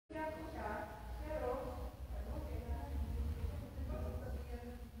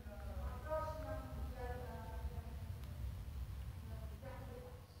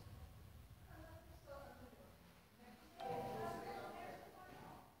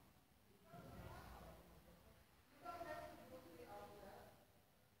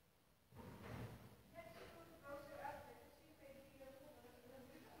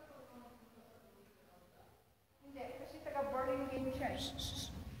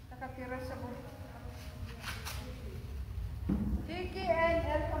Kira sabon. Tiki and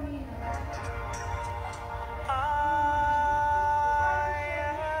El Camino.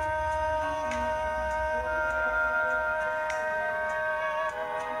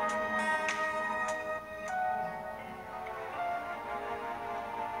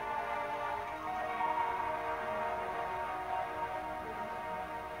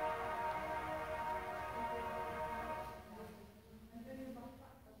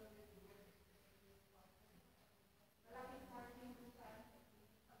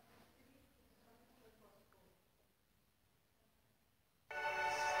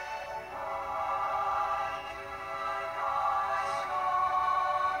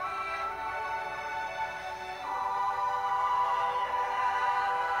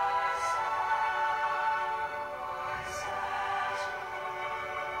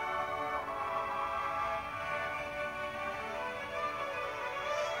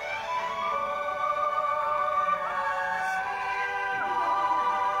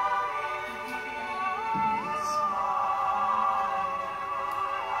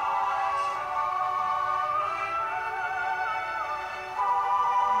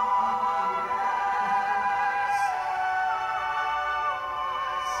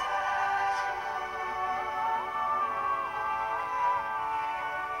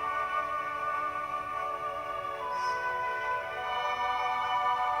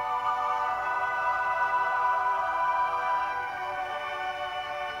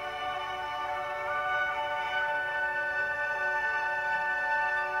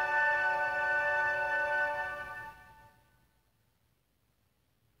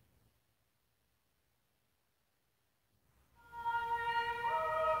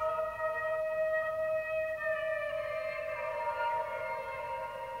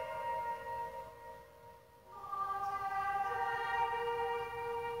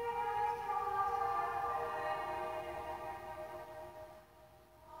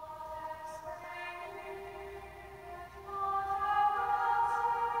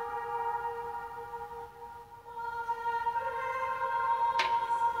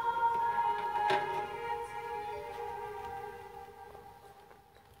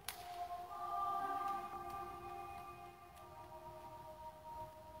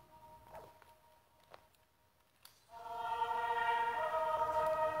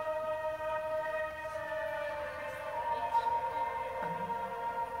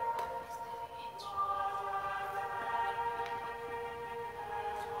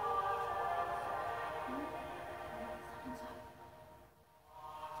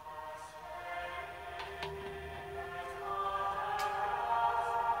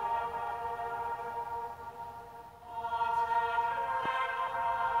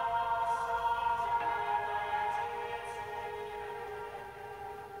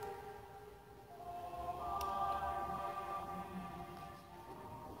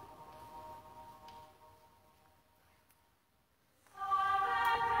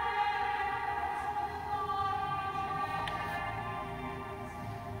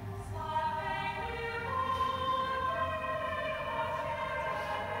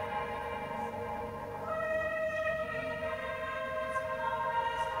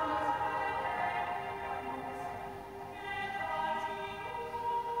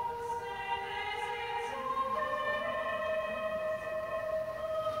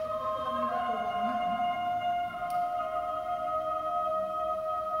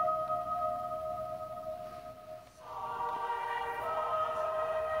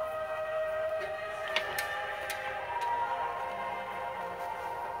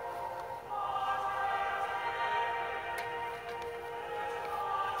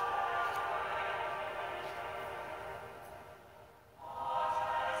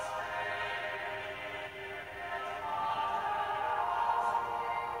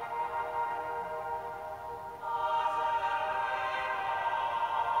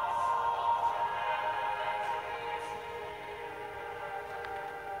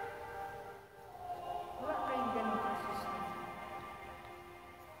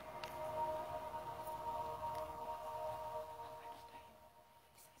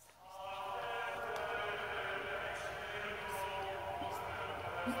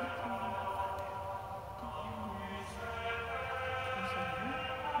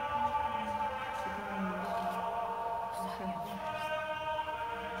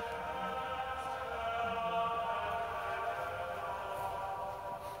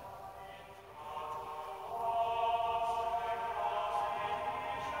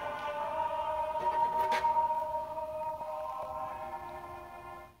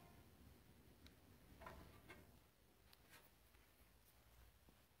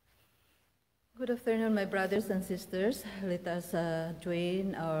 Good afternoon, my brothers and sisters. Let us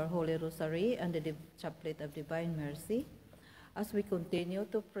join our Holy Rosary and the Chaplet of Divine Mercy as we continue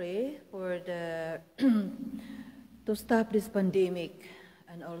to pray for to stop this pandemic,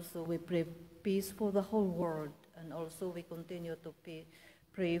 and also we pray peace for the whole world, and also we continue to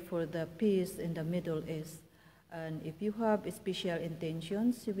pray for the peace in the Middle East. And if you have special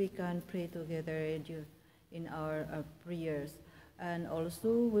intentions, we can pray together in our prayers. And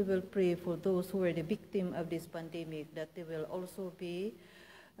also we will pray for those who are the victim of this pandemic, that they will also be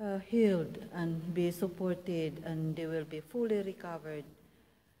healed and be supported, and they will be fully recovered.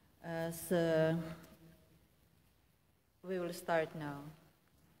 As we will start now.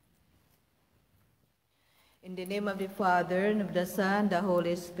 In the name of the Father, and of the Son, the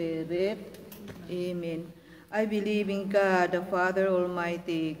Holy Spirit. Amen. I believe in God, the Father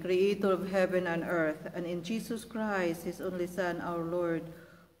Almighty, creator of heaven and earth, and in Jesus Christ, his only Son, our Lord,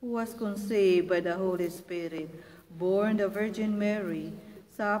 who was conceived by the Holy Spirit, born the Virgin Mary,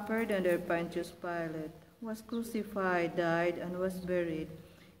 suffered under Pontius Pilate, was crucified, died, and was buried.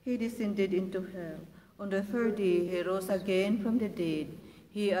 He descended into hell. On the third day, he rose again from the dead.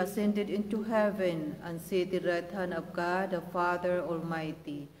 He ascended into heaven and sat at the right hand of God, the Father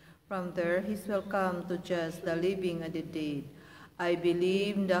Almighty. From there, he shall come to judge the living and the dead. I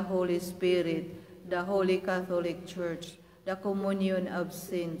believe in the Holy Spirit, the Holy Catholic Church, the communion of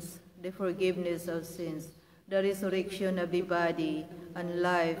saints, the forgiveness of sins, the resurrection of the body, and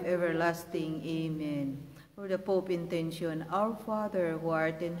life everlasting. Amen. For the Pope intention, Our Father who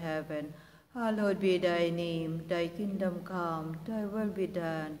art in heaven, hallowed be thy name. Thy kingdom come, thy will be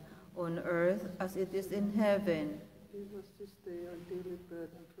done, on earth as it is in heaven. Give us this day our daily bread,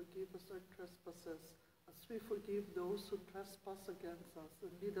 and forgive us our trespasses, as we forgive those who trespass against us.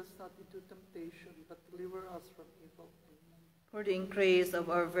 And lead us not into temptation, but deliver us from evil. Amen. For the increase of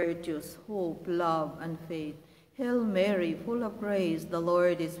our virtues, hope, love, and faith. Hail Mary, full of grace, the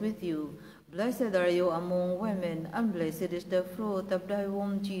Lord is with you. Blessed are you among women, and blessed is the fruit of thy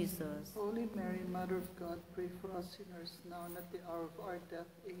womb, Jesus. Holy Mary, Mother of God, pray for us sinners, now and at the hour of our death.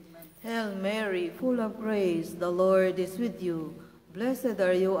 Amen. Hail Mary, full of grace, the Lord is with you. Blessed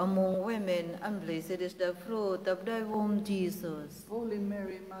are you among women, and blessed is the fruit of thy womb, Jesus. Holy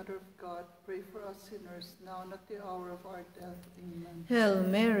Mary, Mother of God, pray for us sinners, now and at the hour of our death. Amen. Hail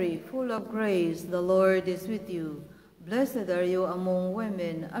Mary, full of grace, the Lord is with you. Blessed are you among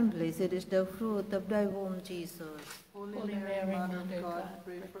women, and blessed is the fruit of thy womb, Jesus. Holy Mary, Mother of God,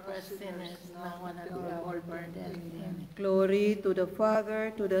 pray for us sinners, now and at the hour of our death. Amen. Glory to the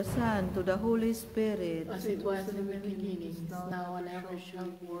Father, to the Son, to the Holy Spirit. As it was in the beginning, now and ever shall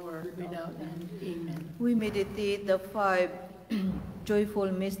be, world without end. Amen. We meditate the 5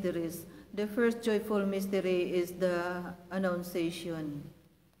 joyful mysteries. The first joyful mystery is the Annunciation.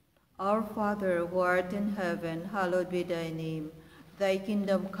 Our Father, who art in heaven, hallowed be thy name. Thy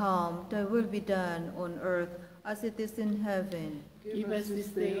kingdom come, thy will be done on earth as it is in heaven. Give us this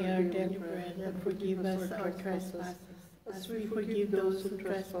day our daily bread, and forgive us our trespasses, as we forgive those who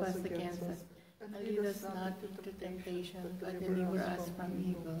trespass against us. And lead us not into temptation, but deliver us from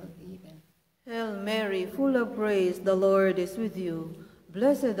evil. Amen. Hail Mary, full of grace, the Lord is with you.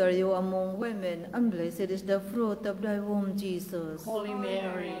 Blessed are you among women, and blessed is the fruit of thy womb, Jesus. Holy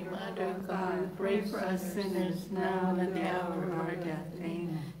Mary, Mother of God, pray for us sinners, now and at the hour of our death.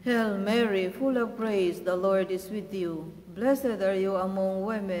 Amen. Hail Mary, full of grace, the Lord is with you. Blessed are you among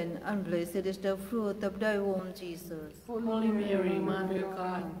women, and blessed is the fruit of thy womb, Jesus. Holy Mary, Mother of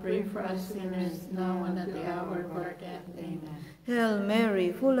God, pray for us sinners, now and at the hour of our death. Amen. Hail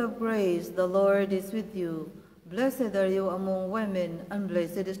Mary, full of grace, the Lord is with you. Blessed are you among women, and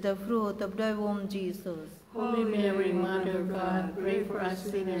blessed is the fruit of thy womb, Jesus. Holy Mary, Mother of God, pray for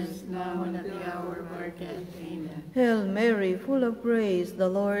us sinners, now and at the hour of our death. Amen. Hail Mary, full of grace, the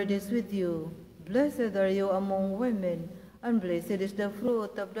Lord is with you. Blessed are you among women, and blessed is the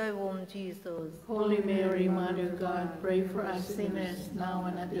fruit of thy womb, Jesus. Holy Mary, Mother of God, pray for us sinners, now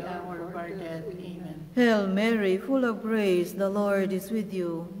and at the hour of our death. Amen. Hail Mary, full of grace, the Lord is with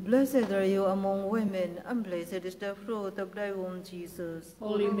you. Blessed are you among women, and blessed is the fruit of thy womb, Jesus.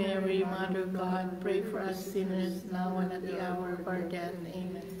 Holy Mary, Mother of God, pray for us sinners, now and at the hour of our death.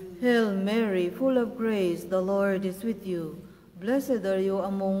 Amen. Hail Mary, full of grace, the Lord is with you. Blessed are you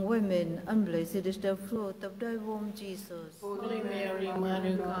among women, and blessed is the fruit of thy womb, Jesus. Holy Mary, Mother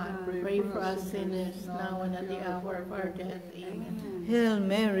of God, pray for us sinners, now and at the hour of our death. Amen. Hail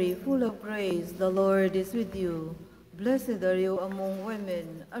Mary, full of grace, the Lord is with you. Blessed are you among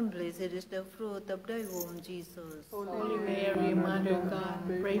women, and blessed is the fruit of thy womb, Jesus. Holy Mary, Mother of God,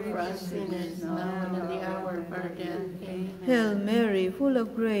 pray for us sinners now and at the hour of our death. Amen. Hail Mary, full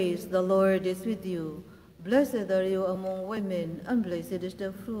of grace, the Lord is with you. Blessed are you among women, and blessed is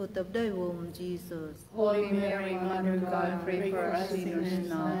the fruit of thy womb, Jesus. Holy Mary, Mother of God, pray for us sinners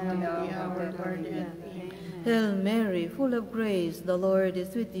now and at the hour of our death. Amen. Hail Mary, full of grace, the Lord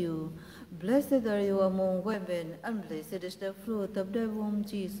is with you. Blessed are you among women, and blessed is the fruit of thy womb,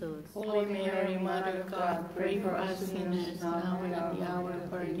 Jesus. Holy Mary, Mother of God, pray for us sinners now and at the hour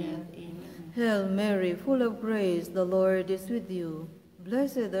of our death. Amen. Hail Mary, full of grace, the Lord is with you.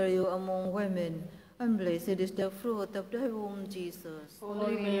 Blessed are you among women, and blessed is the fruit of thy womb, Jesus.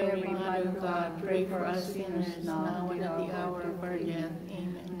 Holy Mary, Mother of God, pray for us sinners now and at the hour of our death.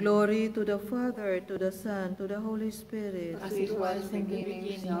 Amen. Glory to the Father, to the Son, to the Holy Spirit. As it was in the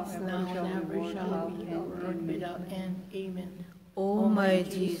beginning, now and ever shall be, world without end. Amen. O my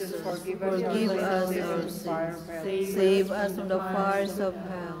Jesus, forgive us our sins, save us from the fires of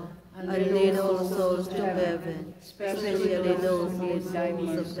hell, and lead all souls to heaven, especially those who need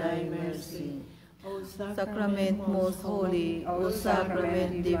most of thy mercy. O Sacrament most holy, O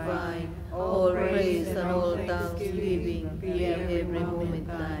sacrament divine, all praise and all thanksgiving be every moment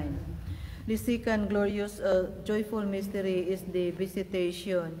thine. The second glorious, joyful mystery is the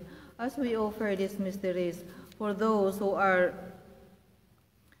visitation. As we offer these mysteries for those who are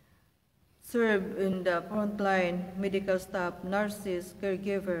served in the frontline, medical staff, nurses,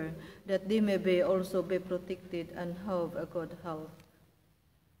 caregiver, that they may be also be protected and have a good health.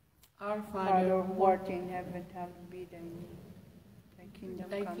 Our Father, Father, who art in heaven, hallowed be thy name. Thy kingdom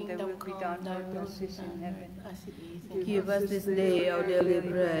thy come, thy kingdom will be come, done thy on will earth be as it is in done heaven. as it is in Give us this day our daily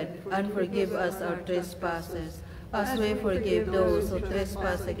bread, and forgive us our trespasses, as we forgive those who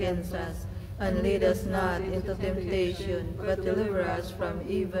trespass against us. And lead us not into temptation, but deliver us from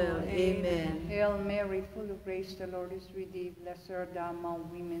evil. Amen. Hail Mary, full of grace, the Lord is with thee. Blessed art thou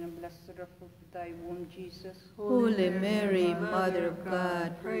among women, and blessed the fruit of thy womb, Jesus. Holy Mary, Mother of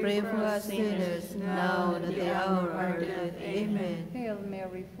God, pray for us sinners, now and at the hour of our death. Amen. Hail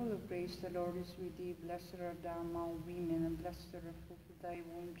Mary, full of grace, the Lord is with thee. Blessed art thou among women, and blessed the fruit of thy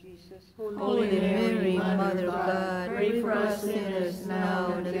womb, Jesus. Holy Mary, Mother of God, pray for us sinners,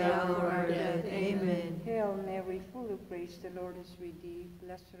 now and at the hour of our death. Amen. Hail Mary, full of grace, the Lord is with thee.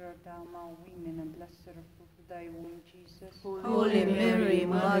 Blessed art thou among women, and blessed the fruit of thy womb, Jesus. Holy Mary,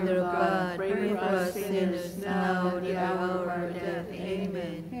 Mother of God, pray for us sinners, now and at the hour of our death.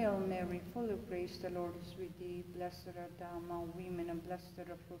 Amen. Hail Mary, full of grace, the Lord is with thee. Blessed art thou among women, and blessed the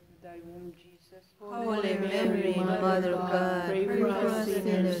fruit of thy womb, Jesus. Holy Mary, Mother of God, pray for us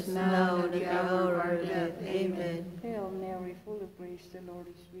sinners, now and at the hour of our death. Amen. Hail Mary, full of grace, the Lord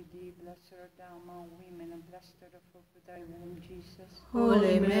is with thee. Blessed art thou among women, and blessed the fruit of thy womb, Jesus.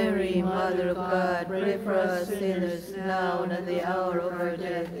 Holy Mary, Mother of God, pray for us sinners, now and at the hour of our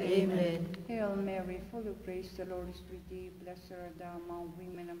death. Amen. Hail Mary, full of grace, the Lord is with thee. Blessed art thou among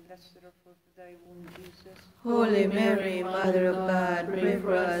women, and blessed the fruit of thy womb, Jesus. Holy Mary, Mother of God, pray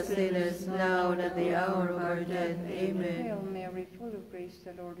for us sinners, now and at the hour of our death. Amen. Hail Mary, full of grace,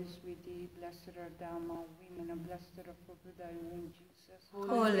 the Lord is with thee. Blessed art thou among women, and blessed the fruit of thy womb, Jesus.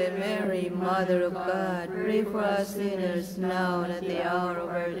 Holy Mary, Mother of God, pray for us sinners, now and at the hour of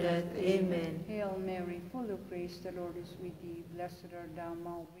our death. Amen. Hail Mary, full of grace, the Lord is with thee. Blessed art thou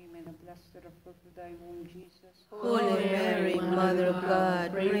among women, and blessed the fruit of thy womb, Jesus. Holy Mary, Mother of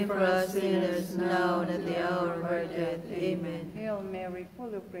God, pray for us sinners, now and at the hour of our death. Amen. Hail Mary,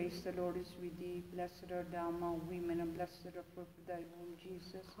 full of grace, the Lord is with thee. Blessed art thou among women, and blessed the fruit of thy womb,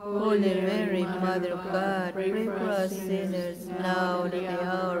 Jesus. Holy Mary, Mother of God, pray for us sinners, now and at the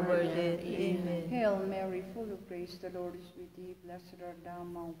hour of our death. Amen. Hail Mary, full of grace, the Lord is with thee. Blessed art thou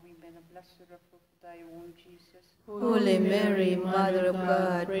among women, and blessed the fruit of thy womb, Jesus. Holy Mary, Mother of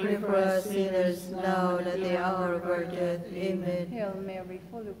God, pray for us sinners, now and at the hour of our death. Amen. Hail Mary,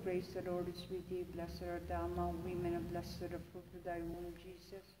 full of grace, the Lord is with thee. Blessed art thou among women, and blessed the fruit of thy womb,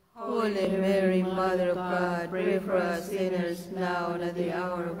 Jesus. Holy Mary, Mother of God, pray for us sinners, now and at the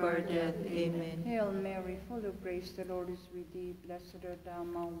hour of our death. Amen. Hail Mary, full of grace, the Lord is with thee. Blessed art thou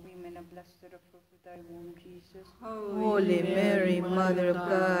among women, and blessed the fruit of thy womb, Jesus. Holy Mary, Mother of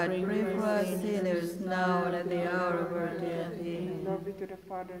God, pray for us sinners, now and at the hour of our death. Amen. Glory be to the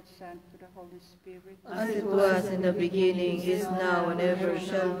Father, and Son, to the Holy Spirit. As it was in the beginning, is now, and ever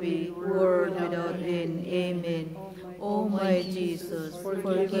shall be, world without end. Amen. O my Jesus,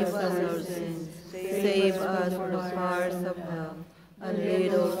 forgive us our sins, save us from the fires of hell, and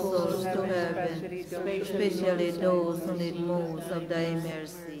lead all souls to heaven, especially those who need most of thy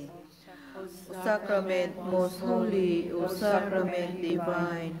mercy. Sacrament most holy, O sacrament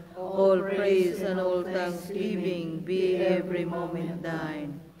divine, all praise and all thanksgiving be every moment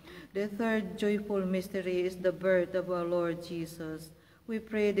thine. The third joyful mystery is the birth of our Lord Jesus. We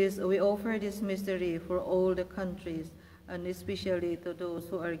offer this mystery for all the countries, and especially to those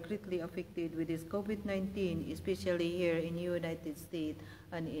who are greatly affected with this COVID-19, especially here in the United States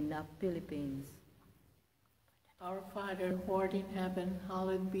and in the Philippines. Our Father, who art in heaven,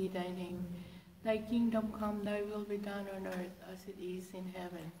 hallowed be thy name. Thy kingdom come, thy will be done on earth as it is in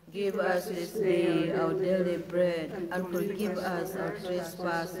heaven. Give us this day our daily bread, and forgive us our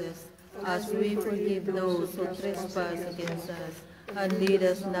trespasses, as we forgive those who trespass against us. And lead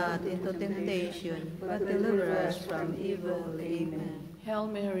us not into temptation, but deliver us from evil. Amen. Hail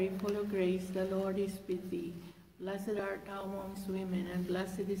Mary, full of grace, the Lord is with thee. Blessed art thou amongst women, and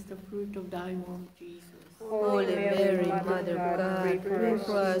blessed is the fruit of thy womb, Jesus. Holy Mary, Mother of God, pray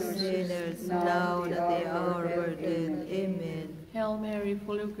for us sinners, now and at the hour of our death. Amen. Hail Mary,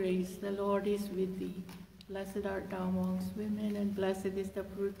 full of grace, the Lord is with thee. Blessed art thou amongst women, and blessed is the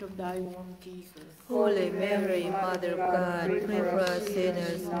fruit of thy womb, Jesus. Holy Mary, Mother of God, pray for us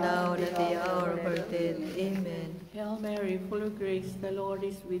sinners, now and at the hour of our death. Amen. Hail Mary, full of grace, the Lord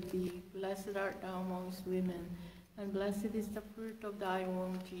is with thee. Blessed art thou amongst women, and blessed is the fruit of thy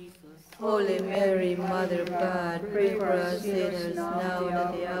womb, Jesus. Holy Mary, Mother of God, pray for us sinners, now and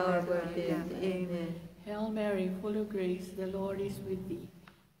at the hour of our death. Amen. Hail Mary, full of grace, the Lord is with thee.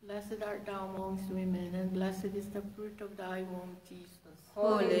 Blessed art thou amongst women, and blessed is the fruit of thy womb, Jesus.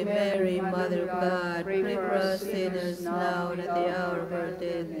 Holy Mary, Mother of God, pray for us sinners, now and at the hour of our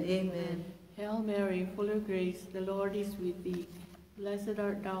death. Amen. Hail Mary, full of grace, the Lord is with thee. Blessed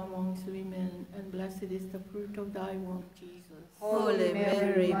art thou amongst women, and blessed is the fruit of thy womb, Jesus. Holy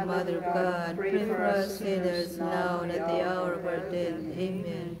Mary, Mother of God, pray for us sinners, now and at the hour of our death.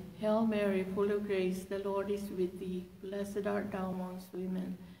 Amen. Hail Mary, full of grace, the Lord is with thee. Blessed art thou amongst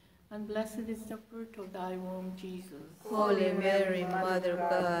women, and blessed is the fruit of thy womb, Jesus. Holy Mary, Mother of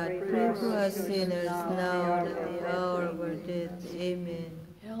God, pray for us sinners, now and at the hour of our death. Amen.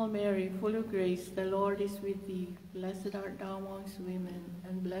 Hail Mary, full of grace, the Lord is with thee. Blessed art thou amongst women,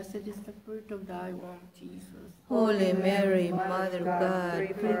 and blessed is the fruit of thy womb, Jesus. Holy Mary, Mother of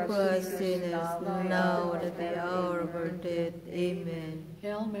God, pray for us sinners, now and at the hour of our death. Amen.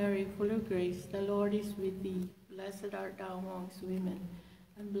 Hail Mary, full of grace, the Lord is with thee. Blessed art thou amongst women,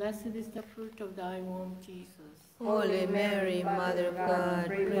 and blessed is the fruit of thy womb, Jesus. Holy Mary, Mother of God,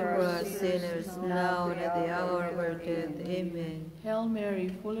 pray for us sinners, now and at the hour of our death. Amen. Hail Mary,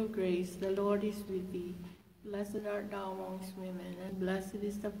 full of grace, the Lord is with thee. Blessed art thou amongst women, and blessed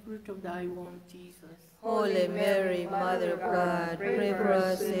is the fruit of thy womb, Jesus. Holy Mary, Mother of God, pray for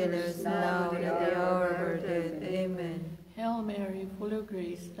us sinners, now and at the hour of our death. Amen. Hail Mary, full of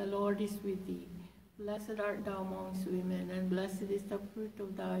grace, the Lord is with thee. Blessed art thou amongst women, and blessed is the fruit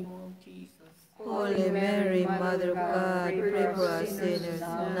of thy womb, Jesus. Holy Mary, Mother of God, pray for us sinners,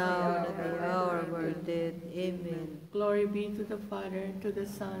 now and at the hour of our death. Amen. Glory be to the Father, and to the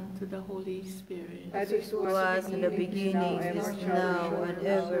Son, to the Holy Spirit. As it Was in the beginning, is now, and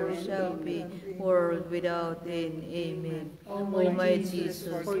ever shall be, world without end. Amen. O my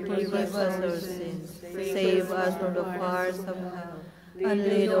Jesus, forgive us our sins, save us from the fires of hell, and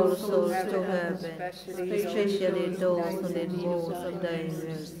lead all souls to heaven, especially those who need most of thy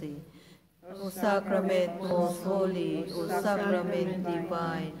mercy. O sacrament most holy, O sacrament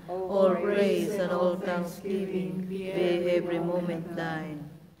divine, all praise and all thanksgiving be every moment thine.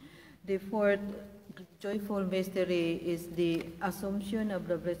 The fourth joyful mystery is the Assumption of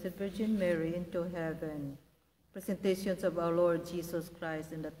the Blessed Virgin Mary into heaven. Presentations of our Lord Jesus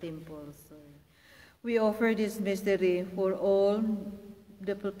Christ in the temples. We offer this mystery for all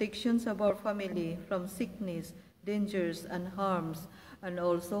the protections of our family from sickness, dangers, and harms, and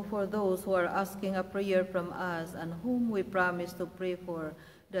also for those who are asking a prayer from us and whom we promise to pray for,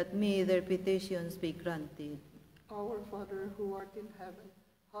 that may their petitions be granted. Our Father, who art in heaven,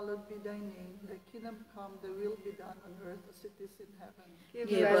 hallowed be thy name. Thy kingdom come, thy will be done on earth as it is in heaven.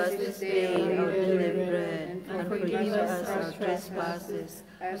 Give us this day our daily bread, and forgive us our trespasses,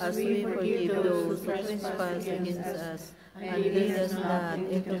 as we forgive those who trespass against us. And lead us not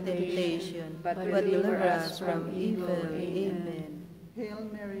into temptation, but deliver us from evil. Amen. Hail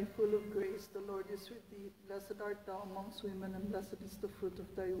Mary, full of grace, the Lord is with thee. Blessed art thou amongst women, and blessed is the fruit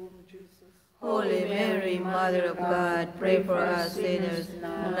of thy womb, Jesus. Holy Mary, Mother of God, pray for us sinners,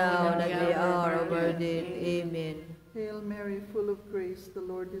 now and at the hour of our death. Amen. Hail Mary, full of grace, the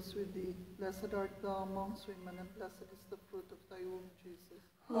Lord is with thee. Blessed art thou amongst women, and blessed is the fruit of thy womb, Jesus.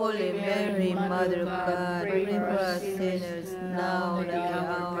 Holy Mary, Mother of God, pray for us sinners, now and at the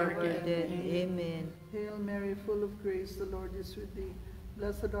hour of our death. dead. Amen. Hail Mary, full of grace, the Lord is with thee.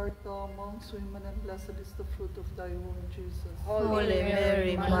 Blessed art thou amongst women, and blessed is the fruit of thy womb, Jesus. Holy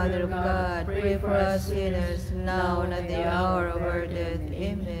Mary, Mother of God, pray for us sinners, now and at the hour of our death.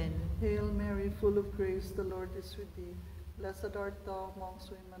 Amen. Hail Mary, full of grace, the Lord is with thee. Blessed art thou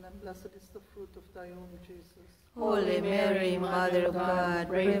amongst women, and blessed is the fruit of thy womb, Jesus. Holy Mary, Mother of God,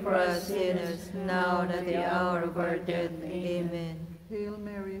 pray for us sinners, now and at the hour of our death. Amen. Hail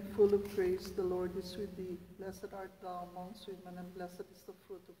Mary, full of grace, the Lord is with thee. Blessed art thou amongst women, and blessed is the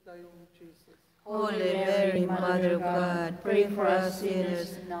fruit of thy womb, Jesus. Holy Mary, Mother of God, pray for us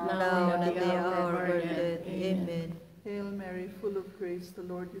sinners, now and at the hour of our death. Amen. Hail Mary, full of grace, the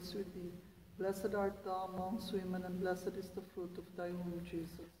Lord is with thee. Blessed art thou amongst women, and blessed is the fruit of thy womb,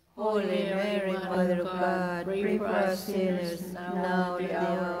 Jesus. Holy Mary, Mother of God, pray for us sinners, now and at the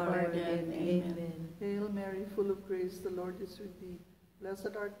hour of our death. Amen. Hail Mary, full of grace, the Lord is with thee.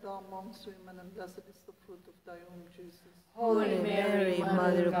 Blessed art thou amongst women, and blessed is the fruit of thy womb, Jesus. Holy Mary,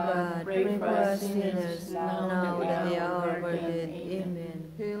 Mother of God, pray for us sinners, now and at the hour of our death.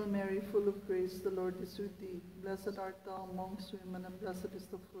 Amen. Hail Mary, full of grace, the Lord is with thee. Blessed art thou amongst women, and blessed is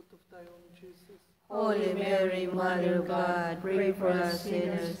the fruit of thy womb, Jesus. Holy Mary, Mother of God, pray for us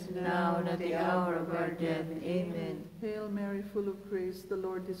sinners, now and at the hour of our death. Amen. Hail Mary, full of grace, the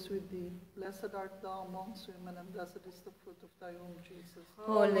Lord is with thee. Blessed art thou amongst women, and blessed is the fruit of thy womb, Jesus.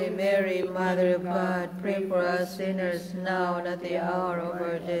 Holy Mary, Mother of God, pray for us sinners, now and at the hour of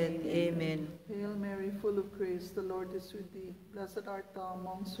our death. Amen. Hail Mary, full of grace, the Lord is with thee. Blessed art thou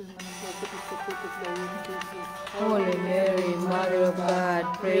amongst women, and blessed is the fruit of thy womb, Jesus. Holy Mary, Mother of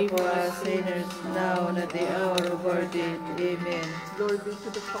God, pray for us sinners, now and at the hour of our death. Amen. Glory be to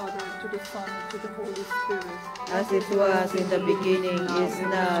the Father, and to the Son, and to the Holy Spirit. As it was in the beginning, is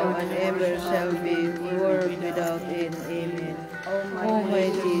now, and ever shall be, world without end. Amen. O my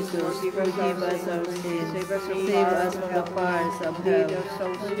Jesus, forgive us our sins, save us from the fires of hell. Lead our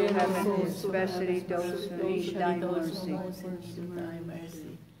souls to heaven, especially those who need thy mercy.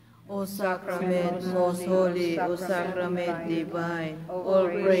 O sacrament most holy, O sacrament divine, all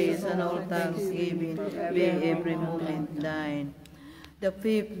praise and all thanksgiving be every moment thine. The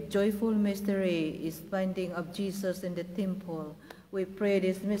fifth joyful mystery is finding of Jesus in the temple. We pray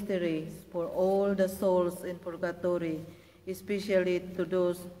this mystery for all the souls in purgatory, especially to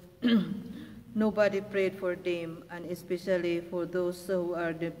those nobody prayed for them, and especially for those who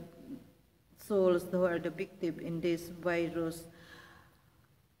are the souls who are the victim in this virus.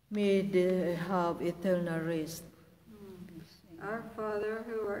 May they have eternal rest. Our Father,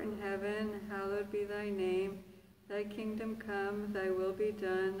 who art in heaven, hallowed be thy name. Thy kingdom come, thy will be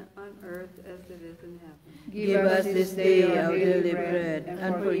done on earth as it is in heaven. Give us this day our daily bread,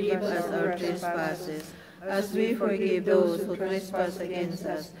 and forgive us our trespasses, as we forgive those who trespass against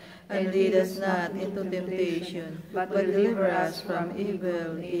us. And lead us not into temptation, but deliver us from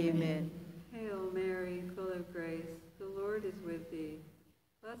evil. Amen. Hail Mary, full of grace, the Lord is with thee.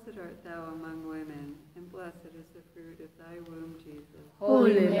 Blessed art thou among women, and blessed is the fruit of thy womb, Jesus.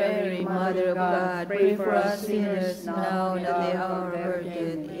 Holy Mary, Mother of God, pray for us sinners, now and at the hour of our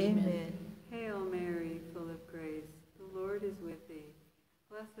death. Amen. Hail Mary, full of grace, the Lord is with thee.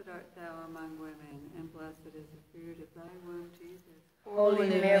 Blessed art thou among women, and blessed is the fruit of thy womb, Jesus. Holy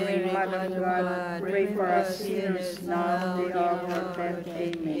Mary, Mother of God, pray for us sinners, now and at the hour of our death.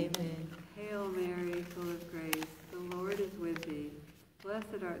 Amen. Hail Mary, full of grace, the Lord is with thee.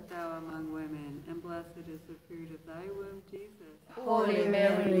 Blessed art thou among women, and blessed is the fruit of thy womb, Jesus. Holy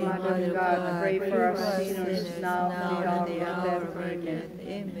Mary, Mother of God, pray for us sinners, now and at the hour of our death.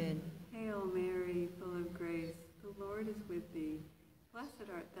 Amen. Hail Mary, full of grace, the Lord is with thee. Blessed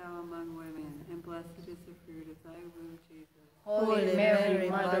art thou among women, and blessed is the fruit of thy womb, Jesus. Holy Mary,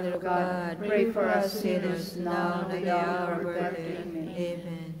 Mother of God, pray for us sinners, now and at the hour of our death.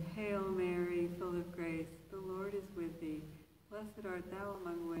 Amen. Hail Mary, full of grace, the Lord is with thee. Blessed art thou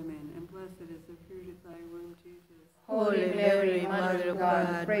among women, and blessed is the fruit of thy womb, Jesus. Holy Mary, Mother of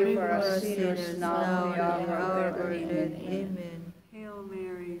God, pray for us sinners, now and at the hour of our death. Amen. Hail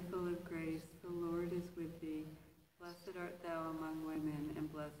Mary, full of grace, the Lord is with thee. Blessed art thou among women,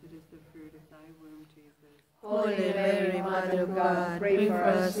 and blessed is the fruit of thy womb, Jesus. Holy Mary, Mother of God, pray for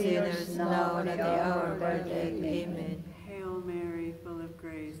us sinners, now and at the hour of our death. Amen. Hail Mary, full of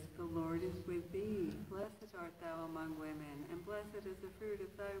grace, the Lord is with thee. Blessed art thou among women, and blessed is the fruit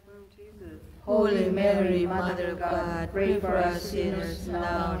of thy womb, Jesus. Holy Mary, Mother of God, pray for us sinners,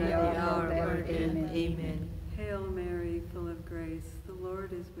 now and at the hour of our death. Amen. Hail Mary, full of grace, the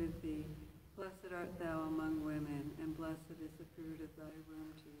Lord is with thee. Blessed art thou among women, and blessed is the fruit of thy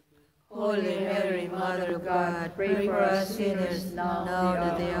womb, Jesus. Holy Mary, Mother of God, pray for us sinners, now and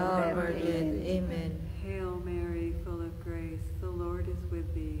at the hour of our death. Amen. Hail Mary, full of grace, the Lord is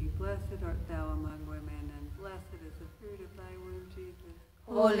with thee. Blessed art thou among women, and blessed is the fruit of thy womb, Jesus.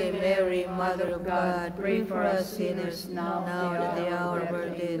 Holy Mary, Mother of God, pray for us sinners, now and at the hour of our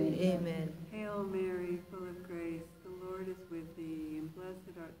death. Amen. Hail Mary, full of grace, the Lord is with thee, and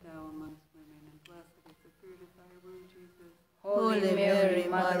blessed art thou amongst women, and blessed is the fruit of thy womb, Jesus. Holy Mary,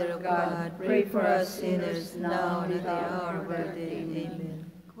 Mother of God, pray for us sinners, now and at the hour of our death.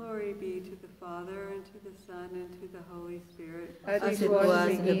 Amen. Glory be to the Father, and to the Son, and to the Holy Spirit. As it was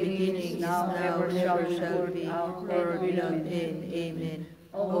in the beginning, is now, and ever shall be, world without end. Amen.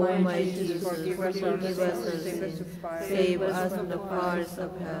 O my Jesus, forgive us our sins, save us from the fires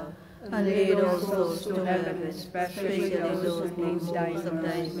of hell, and lead all souls to heaven, especially those who need of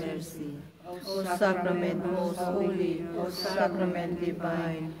thy mercy. O Sacrament most holy, O Sacrament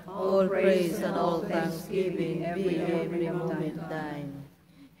divine, all praise and all thanksgiving be every moment thine.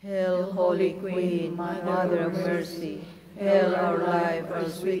 Hail, Holy Queen, Mother of mercy, hail our life, our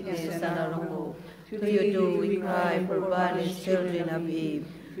sweetness, and our hope. To you do we cry, for banished children of Eve.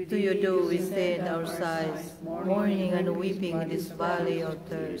 To you do we stand our sighs, mourning and weeping in this valley of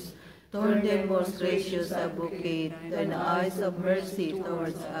thirst. Turn then, most gracious Advocate, thine eyes of mercy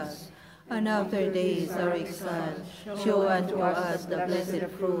towards us, and after days our exile, show unto us the blessed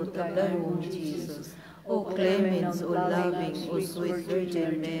fruit of thy womb, Jesus. O clement, O loving, O sweet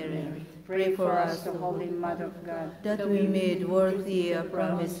Virgin Mary, pray for us, O Holy Mother of God, that we made worthy of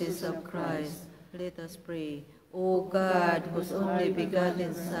promises of Christ. Let us pray. O God, whose only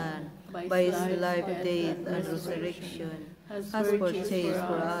begotten Son, by his life, death, and resurrection, has purchased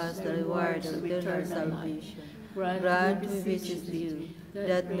for us the reward of eternal salvation, grant, we beseech you,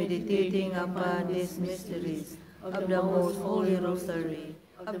 that meditating upon these mysteries of the most holy Rosary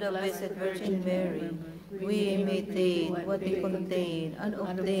of the Blessed Virgin Mary, we imitate what they contain and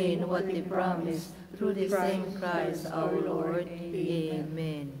obtain what they promise, through the same Christ our Lord.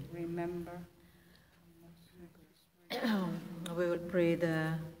 Amen. Remember. We will pray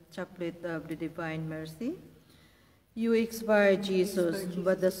the Chaplet of the Divine Mercy. You expired, Jesus,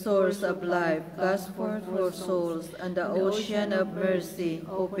 but the source of life, cast forth for souls, and the ocean of mercy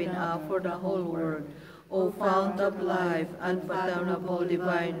open up for the whole world. O fount of life, unfathomable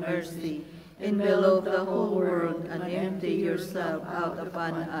divine mercy, envelope the whole world and empty yourself out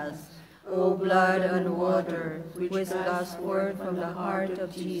upon us. O blood and water, which cast forth from the heart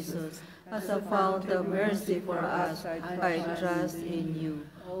of Jesus, as a fount of mercy for us, I trust in you.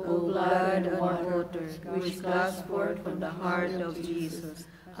 O blood and water, which cast forth from the heart of Jesus,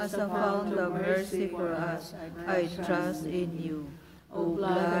 as a fount of mercy for us, I trust in you. O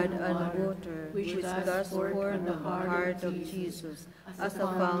blood and water, which cast forth from the heart of Jesus, as a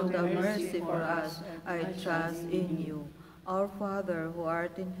fount of mercy for us, I trust in you. Our Father, who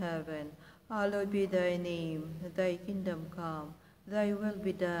art in heaven, hallowed be thy name. Thy kingdom come. Thy will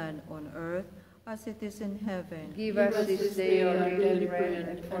be done on earth as it is in heaven. Give us this day our daily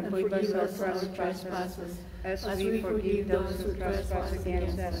bread, and forgive us our trespasses, as we forgive those who trespass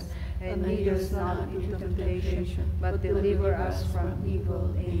against us. And lead us not into temptation, but deliver us from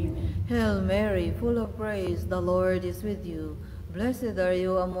evil. Amen. Hail Mary, full of grace, the Lord is with you. Blessed are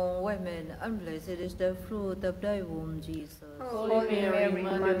you among women, and blessed is the fruit of thy womb, Jesus. Holy Mary,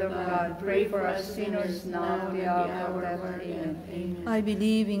 Mother of God, pray for us sinners now and at the hour of our death. Amen. I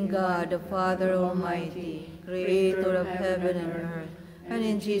believe in God, the Father Almighty, creator of heaven and earth, and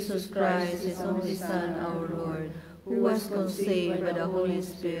in Jesus Christ, his only Son, our Lord, who was conceived by the Holy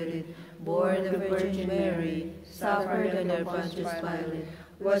Spirit, born of the Virgin Mary, suffered under Pontius Pilate,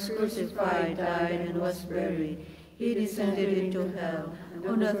 was crucified, died, and was buried. He descended into hell.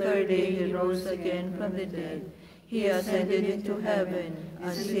 On the third day he rose again from the dead. He ascended into heaven,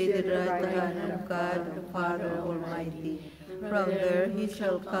 and seated at the right hand of God the Father Almighty. From there he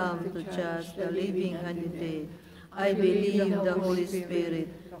shall come to judge the living and the dead. I believe in the Holy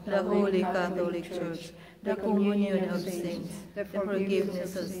Spirit, the Holy Catholic Church, the communion of saints, the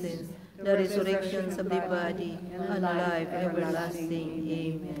forgiveness of sins, the resurrection of the body, and life everlasting.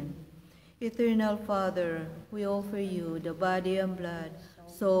 Amen. Eternal Father, we offer you the body and blood,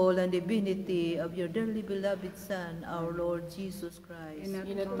 soul, and divinity of your dearly beloved Son, our Lord Jesus Christ,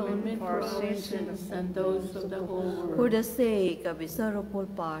 in atonement for our sins and those of the whole world. for the sake of his sorrowful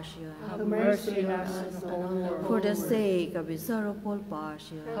passion, Have mercy on us and the whole world. for the sake of his sorrowful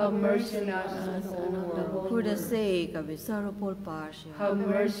passion, Have mercy on us and the whole world. for the sake of his sorrowful passion, Have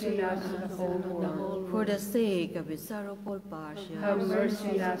mercy on us and the whole world. for the sake of his sorrowful passion, Have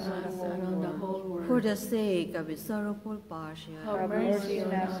mercy on us and on the whole world. for the sake of his sorrowful passion, Have mercy on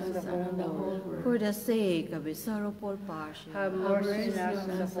on us and on the whole world. For the sake of his sorrowful passion. Have mercy on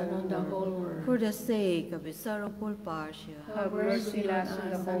us and on the whole world. For the sake of his sorrowful passion. Have mercy on us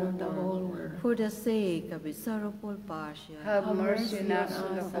and on the whole world. For the sake of his sorrowful passion. Have mercy on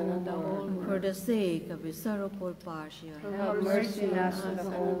us and on the whole world. For the sake of his sorrowful passion. Have mercy on us and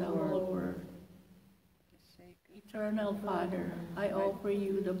on the whole world. Eternal Father, I offer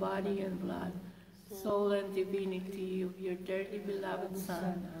you the body and blood, soul and divinity of your dearly beloved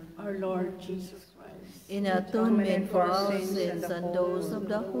Son, our Lord Jesus Christ, In atonement for our sins and those of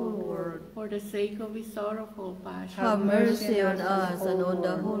the whole world. for the sake of his sorrowful passion, Have mercy on us and on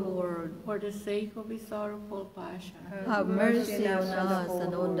the whole world. for the sake of his sorrowful passion, Have mercy on us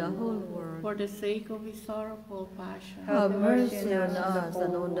and on the whole world. for the sake of his sorrowful passion, Have mercy on us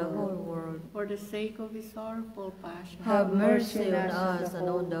and on the whole world. for the sake of his sorrowful passion, Have mercy on us and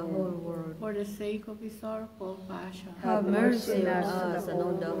on the whole world. for the sake of his sorrowful passion, Have mercy on us and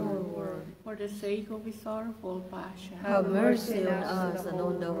on the whole world. for the sake of his sorrowful passion, Have mercy on us and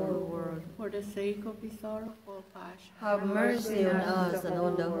on the whole world. for the sake of his sorrowful passion, Have mercy on us and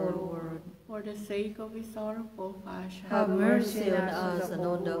on the whole world. for the sake of his sorrowful passion, Have mercy on us and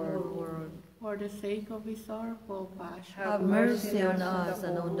on the whole world. for the sake of his sorrowful passion, Have mercy on us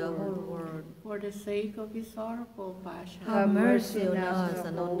and on the whole world. for the sake of his sorrowful passion, Have mercy on us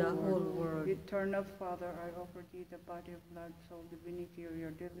and on the whole world. Eternal Father, I offer thee the body of blood, soul, divinity of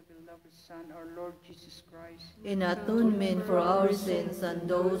your dearly beloved Son, our Lord Jesus Christ, In atonement for our sins and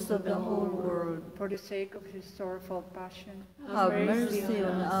those of the whole world. for the sake of his sorrowful passion, Have mercy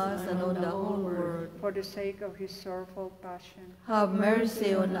on us and on the whole world. for the sake of his sorrowful passion, Have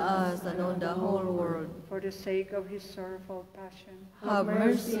mercy on us and on the whole world. for the sake of his sorrowful passion, Have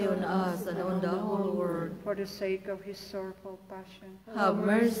mercy on us and on the whole world. for the sake of his sorrowful passion, Have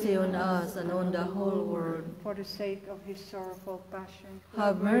mercy on us and on the whole world. for the sake of his sorrowful passion,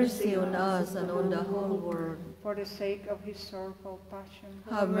 Have mercy on us and on the whole world. for the sake of his sorrowful passion,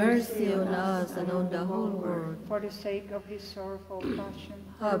 Have mercy on us and on the whole world. for the sake of his sorrowful passion,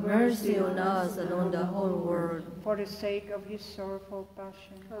 Have mercy on us and on the whole world. for the sake of his sorrowful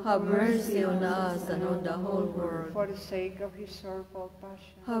passion, Have mercy on us and on the whole world. for the sake of his sorrowful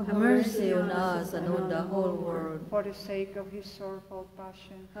passion, Have mercy on us and on the whole world. for the sake of his sorrowful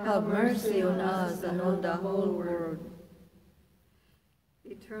passion, Have mercy on us and on the whole world.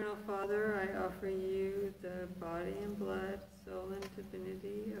 Eternal Father, I offer you the body and blood, soul and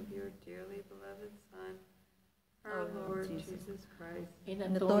divinity of your dearly beloved Son, our Lord Jesus Christ, in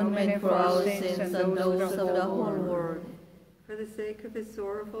In atonement atonement for our sins and those of the whole world. for the sake of his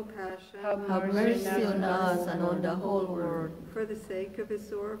sorrowful passion, Have mercy on us and on the whole world. for the sake of his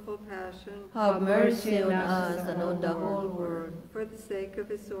sorrowful passion, Have mercy on us and on the whole world. for the sake of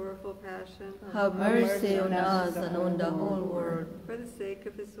his sorrowful passion, Have mercy on us and on the whole world. for the sake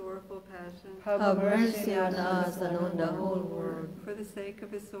of his sorrowful passion, Have mercy on us and on the whole world. for the sake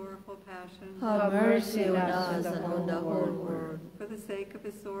of his sorrowful passion, Have mercy on us and on the whole world. for the sake of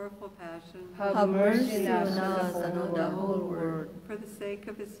his sorrowful passion, Have mercy on us and on the whole world. for the sake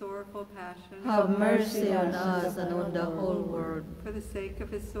of his sorrowful passion, Have mercy on us and on the whole world. for the sake of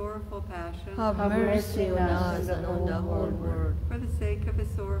his sorrowful passion, Have mercy on us and on the whole world. for the sake of his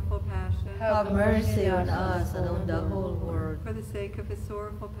sorrowful passion, Have mercy on us and on the whole world. for the sake of his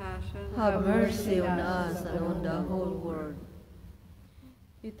sorrowful passion, Have mercy on us and on the whole world.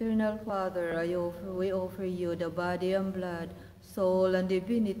 Eternal Father, we offer you the body and blood, soul and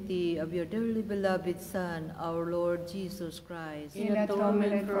divinity of your dearly beloved Son, our Lord Jesus Christ, in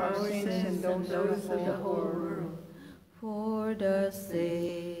atonement for our sins and those of the whole world. for the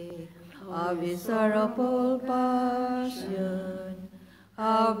sake of his sorrowful passion.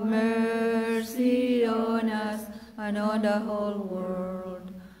 Have mercy on us and on the whole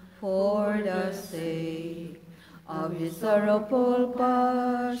world, for the sake of his sorrowful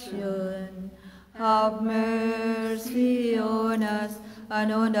passion. Have mercy on us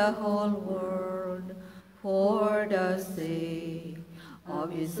and on the whole world, for the sake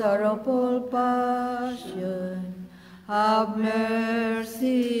of his sorrowful passion. Have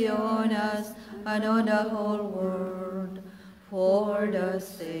mercy on us and on the whole world, for the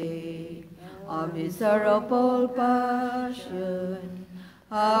sake of his sorrowful passion.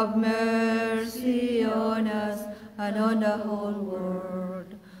 Have mercy on us and on the whole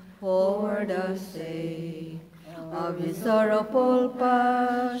world, for the sake of his sorrowful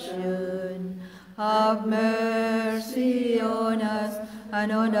passion. Have mercy on us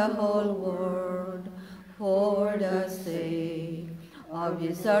and on the whole world, for the sake of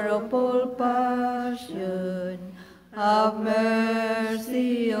his sorrowful passion. Have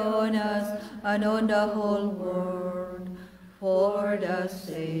mercy on us and on the whole world, for the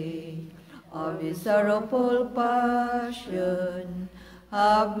sake of his sorrowful passion,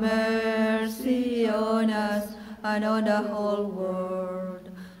 have mercy on us and on the whole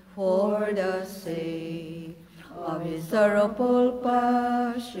world. For the sake of his sorrowful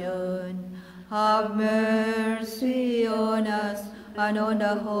passion, have mercy on us and on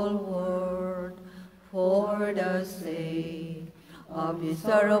the whole world. For the sake of his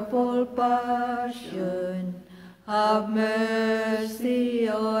sorrowful passion, have mercy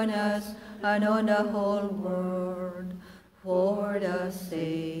on us and on the whole world. For the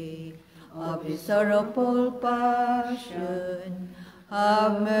sake of his sorrowful passion,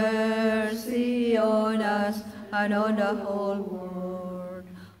 have mercy on us and on the whole world.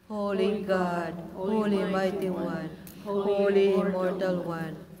 Holy God, Holy Mighty One, Holy Immortal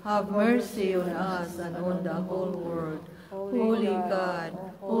One, have mercy on us and on the whole world. Holy God,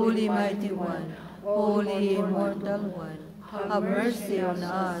 Holy Mighty One, Holy Immortal One, have mercy on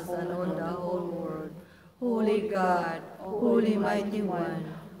us and on the whole world. Holy God, Holy Mighty One,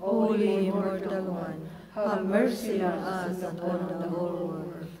 Holy Immortal One, have mercy on us and on the whole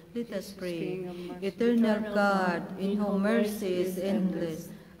world. Let us pray. Eternal God, in whom mercy is endless,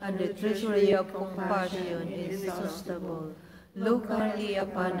 and the treasury of compassion is inexhaustible, look kindly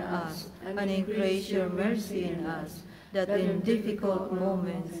upon us, and increase your mercy in us, that in difficult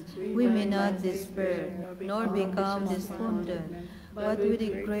moments we may not despair, nor become despondent, but with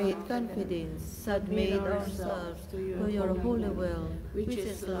a great confidence submit ourselves to your holy will, which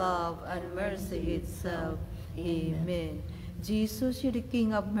is love and mercy itself. Amen. Jesus, you the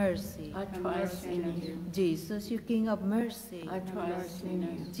King of mercy. I trust in you. Jesus, you King of mercy. I trust in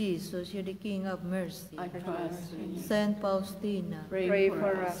you. Jesus, you the King of mercy. I trust in you. Saint Faustina, Pray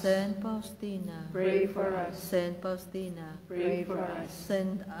for us. Saint Faustina, Pray for us. Saint Faustina, Pray for us.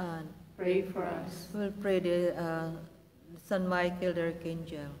 Saint Anne. Pray for us. We'll pray the Saint Michael the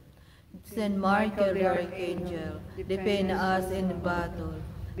Archangel. Saint Michael the Archangel, defend us in battle.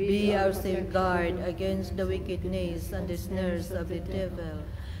 Be our safeguard against the wickedness and the snares of the devil.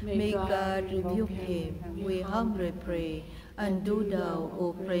 May God rebuke him, we humbly pray. And do thou,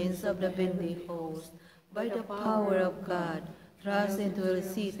 O Prince of the heavenly host, by the power of God, thrust into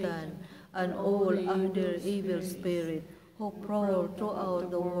Satan and all other evil spirits who prowl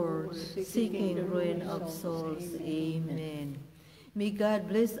throughout the world, seeking ruin of souls. Amen. May God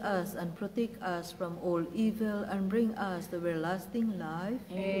bless us and protect us from all evil and bring us to everlasting life.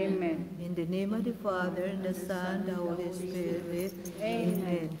 Amen. In the name of the Father, and the Son, and the Holy Spirit.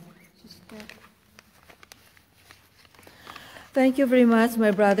 Amen. Thank you very much,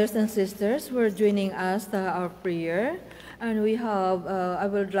 my brothers and sisters, for joining us to our prayer. And we have, I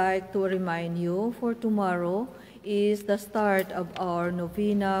would like to remind you, for tomorrow is the start of our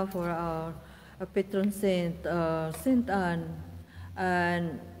novena for our patron saint, St.Anne.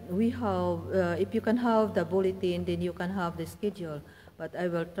 And we have, if you can have the bulletin, then you can have the schedule. But I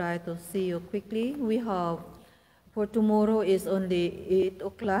will try to see you quickly. We have, for tomorrow is only 8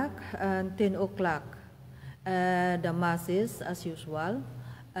 o'clock and 10 o'clock. The masses as usual.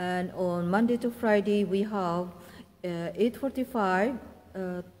 And on Monday to Friday, we have 8:45,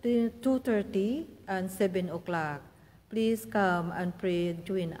 2:30, and 7 o'clock. Please come and pray and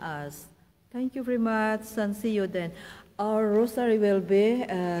join us. Thank you very much, and see you then. Our Rosary will be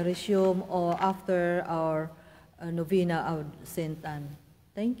resumed after our novena of St. Anne.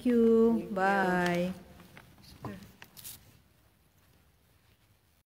 Thank you. Bye.